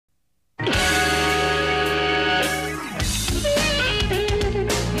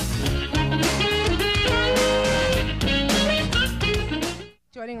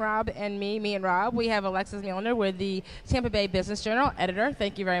Rob and me and Rob. We have Alexis Muellner with the Tampa Bay Business Journal editor.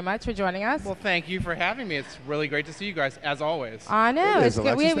 Thank you very much for joining us. Well, thank you for having me. It's really great to see you guys, as always. I know. It is, It's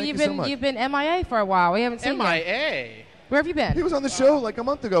good. Alexis. You've been MIA for a while. We haven't seen you. MIA? Where have you been? He was on the show like a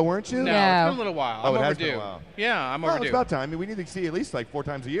month ago, weren't you? No, No. it's been a little while. I'm it has overdue. been a while. Yeah, I'm Well, overdue. it's about time. I mean, we need to see at least like 4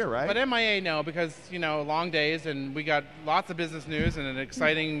 times a year, right? But MIA, no, because, long days, and we got lots of business news and an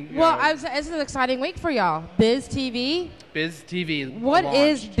exciting... It's an exciting week for y'all. BizTV. BizTV What launched.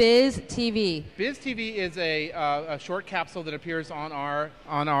 is BizTV? BizTV is a short capsule that appears on our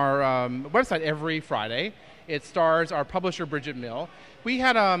website every Friday. It stars our publisher, Bridget Mill. We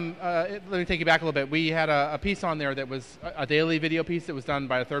had, let me take you back a little bit. We had a piece on there that was a daily video piece that was done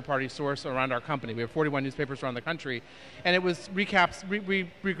by a third-party source around our company. We have 41 newspapers around the country, and it was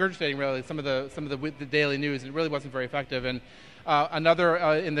regurgitating really some of the daily news. And it really wasn't very effective. And another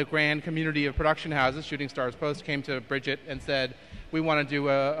in the grand community of production houses, Shooting Stars Post, came to Bridget and said, "We want to do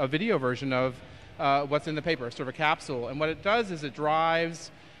a video version of what's in the paper, sort of a capsule." And what it does is it drives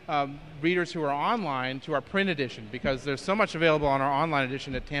readers who are online to our print edition, because there's so much available on our online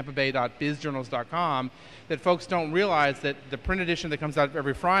edition at tampabay.bizjournals.com that folks don't realize that the print edition that comes out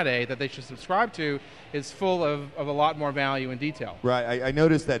every Friday that they should subscribe to is full of a lot more value and detail. Right. I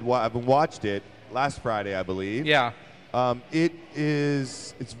noticed that I've watched it last Friday, I believe. Yeah.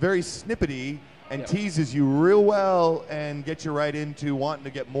 It's very snippety and Yep. teases you real well and gets you right into wanting to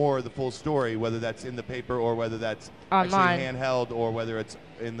get more of the full story, whether that's in the paper or whether that's Online. actually handheld or whether it's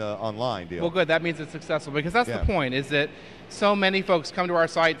in the online deal. Well, good. That means it's successful, because that's Yeah. the point, is that so many folks come to our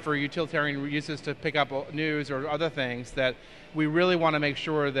site for utilitarian uses to pick up news or other things that we really want to make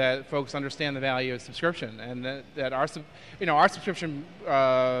sure that folks understand the value of subscription, and that our subscription,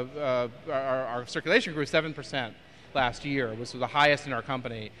 our circulation grew 7% last year, which was the highest in our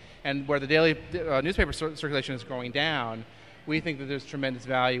company. And where the daily newspaper circulation is going down, we think that there's tremendous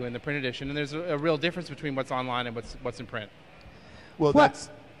value in the print edition, and there's a real difference between what's online and what's in print. Well, What- that's...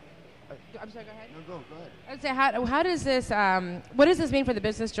 I'm sorry, go ahead. No, go ahead. I'd say, how does this, what does this mean for the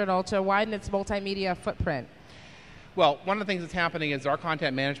Business Journal to widen its multimedia footprint? Well, one of the things that's happening is our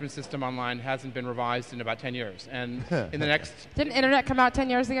content management system online hasn't been revised in about 10 years. And in the next... Didn't Internet come out 10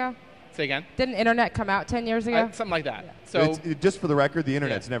 years ago? Say again? Didn't Internet come out 10 years ago? Something like that. So Just for the record, the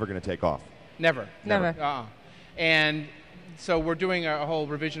internet's never going to take off. Never. Never. And so we're doing a whole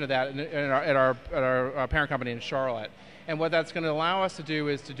revision of that at our parent company in Charlotte. And what that's going to allow us to do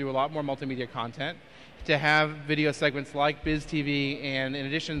is to do a lot more multimedia content, to have video segments like BizTV, and in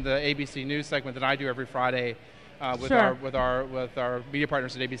addition, the ABC News segment that I do every Friday with Sure. our media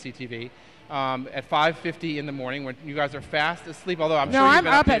partners at ABC TV. At 5:50 in the morning, when you guys are fast asleep, although I'm sure you've I'm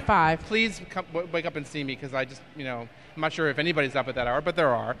been up at 5. Please wake up and see me, because I just, I'm not sure if anybody's up at that hour, but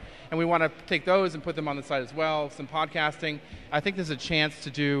there are. And we want to take those and put them on the site as well, some podcasting. I think there's a chance to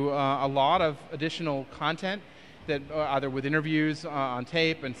do a lot of additional content that either with interviews on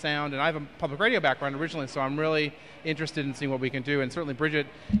tape and sound, and I have a public radio background originally, so I'm really interested in seeing what we can do. And certainly Bridget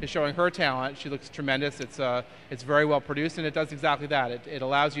is showing her talent. She looks tremendous. It's very well produced, and it does exactly that. It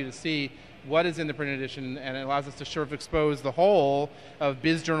allows you to see what is in the print edition, and it allows us to sort of expose the whole of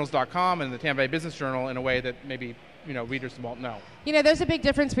bizjournals.com and the Tampa Bay Business Journal in a way that maybe readers won't know. There's a big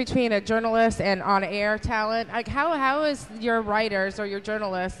difference between a journalist and on-air talent. Like, how is your writers or your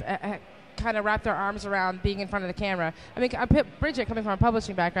journalists kind of wrap their arms around being in front of the camera? I mean, Bridget, coming from a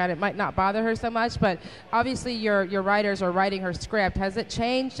publishing background, it might not bother her so much, but obviously your writers are writing her script. Has it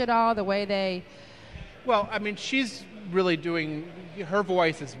changed at all, the way they... Well, I mean, she's really doing, her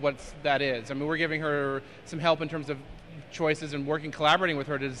voice is what that is. I mean, we're giving her some help in terms of choices and collaborating with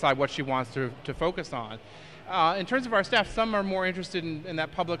her to decide what she wants to focus on. In terms of our staff, some are more interested in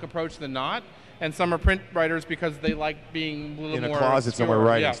that public approach than not, and some are print writers because they like being a little more in a closet obscure. somewhere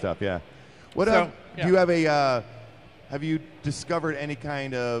writing stuff, yeah. What So, do you have have you discovered any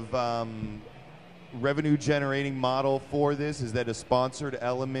kind of revenue generating model for this? Is that a sponsored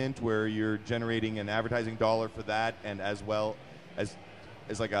element where you're generating an advertising dollar for that, and as well as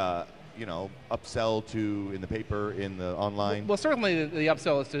like a upsell to in the paper, in the online? Well, certainly the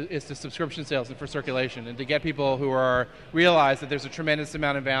upsell is to subscription sales and for circulation, and to get people who realize that there's a tremendous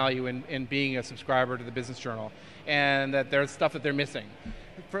amount of value in being a subscriber to the Business Journal, and that there's stuff that they're missing.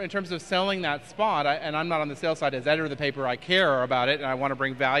 In terms of selling that spot, and I'm not on the sales side, as editor of the paper, I care about it, and I want to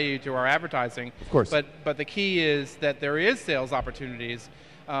bring value to our advertising. Of course. But the key is that there is sales opportunities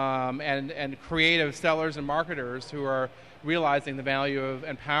and creative sellers and marketers who are realizing the value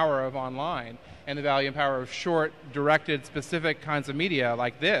and power of online, and the value and power of short, directed, specific kinds of media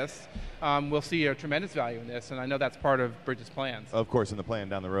like this, will see a tremendous value in this, and I know that's part of Bridget's plans. Of course, in the plan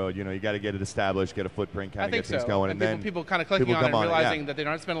down the road, you got to get it established, get a footprint, kind of get things so. going, and then people kind of clicking on it and realizing that they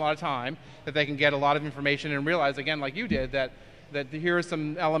don't have to spend a lot of time, that they can get a lot of information and realize, again, like you did, that here are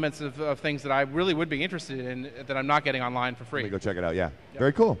some elements of things that I really would be interested in that I'm not getting online for free. Let me go check it out. Yeah,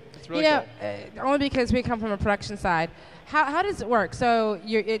 very cool. It's really cool. Only because we come from a production side. How does it work? So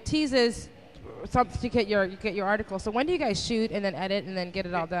it teases something to get your article. So when do you guys shoot and then edit and then get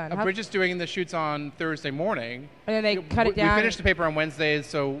it all done? Bridget's doing the shoots on Thursday morning. And then they cut it down? We finish the paper on Wednesdays,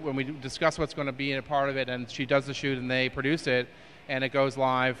 so when we discuss what's going to be a part of it, and she does the shoot and they produce it, and it goes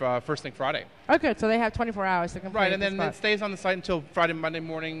live first thing Friday. Okay, so they have 24 hours to complete. Right, and then it stays on the site until Monday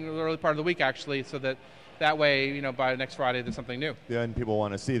morning, the early part of the week, actually, so that way, by next Friday, there's something new. Yeah, and people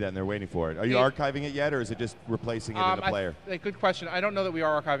want to see that, and they're waiting for it. Are you archiving it yet, or is it just replacing it in the player? Good question. I don't know that we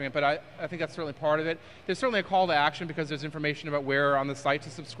are archiving it, but I think that's certainly part of it. There's certainly a call to action because there's information about where on the site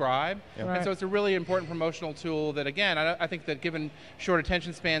to subscribe. Yep. Right. And so it's a really important promotional tool that, again, I think that given short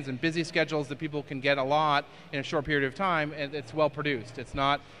attention spans and busy schedules that people can get a lot in a short period of time, and it's well produced. It's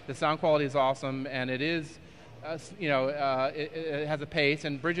not, the sound quality is awesome, and it is... it has a pace,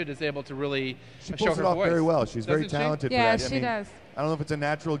 and Bridget is able to really show her voice. She pulls it off very well. She's very talented for that. Yeah, she does. I don't know if it's a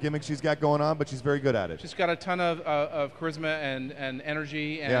natural gimmick she's got going on, but she's very good at it. She's got a ton of charisma and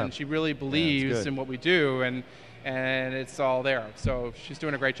energy, and she really believes in what we do, and it's all there. So she's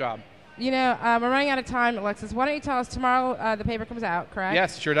doing a great job. We're running out of time, Alexis. Why don't you tell us tomorrow the paper comes out, correct?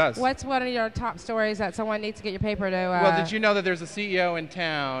 Yes, sure does. What's one of your top stories that someone needs to get your paper to... Well, did you know that there's a CEO in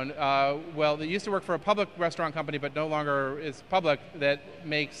town, that used to work for a public restaurant company but no longer is public, that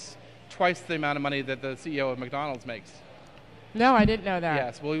makes twice the amount of money that the CEO of McDonald's makes? No, I didn't know that.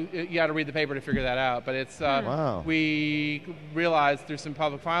 Yes, well, you got to read the paper to figure that out. But it's wow. We realized through some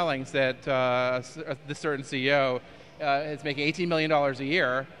public filings that this certain CEO is making $18 million a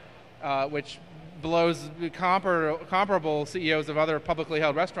year, which blows comparable CEOs of other publicly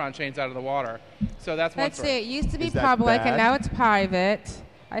held restaurant chains out of the water. So that's one story. Let's see. It used to be public, and now it's private.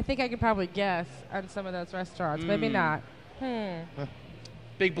 I think I could probably guess on some of those restaurants. Maybe not.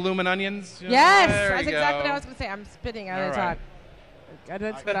 Big bloomin' onions? Yes! That's exactly what I was going to say. I'm spitting out of the talk. I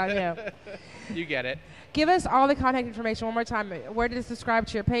didn't spit on you. You get it. Give us all the contact information one more time. Where to subscribe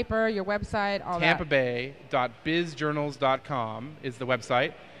to your paper, your website, all that. TampaBay.bizjournals.com is the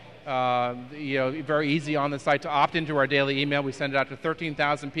website. Very easy on the site to opt into our daily email. We send it out to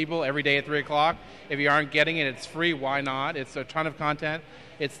 13,000 people every day at 3 o'clock. If you aren't getting it, it's free. Why not? It's a ton of content.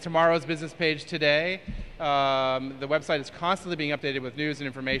 It's tomorrow's business page today. The website is constantly being updated with news and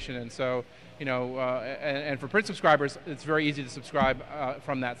information, and so and for print subscribers, it's very easy to subscribe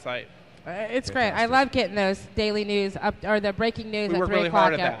from that site. It's great. I love getting those daily news up, or the breaking news at 3 o'clock. We work really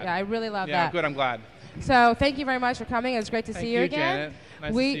hard at that. Yeah, I really love that. Yeah, good. I'm glad. So thank you very much for coming. It was great to see you again. Janet.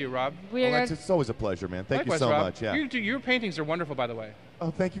 Nice to see you, Rob. Alexis, it's always a pleasure, man. Thank you so much. Yeah. Your paintings are wonderful, by the way.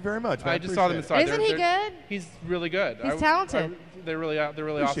 Oh, thank you very much, man. I just saw them inside. Isn't he good? He's really good. He's talented. They're really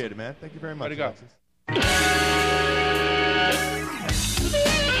awesome. Appreciate it, man. Thank you very much, Way to go.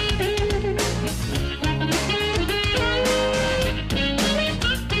 Alexis.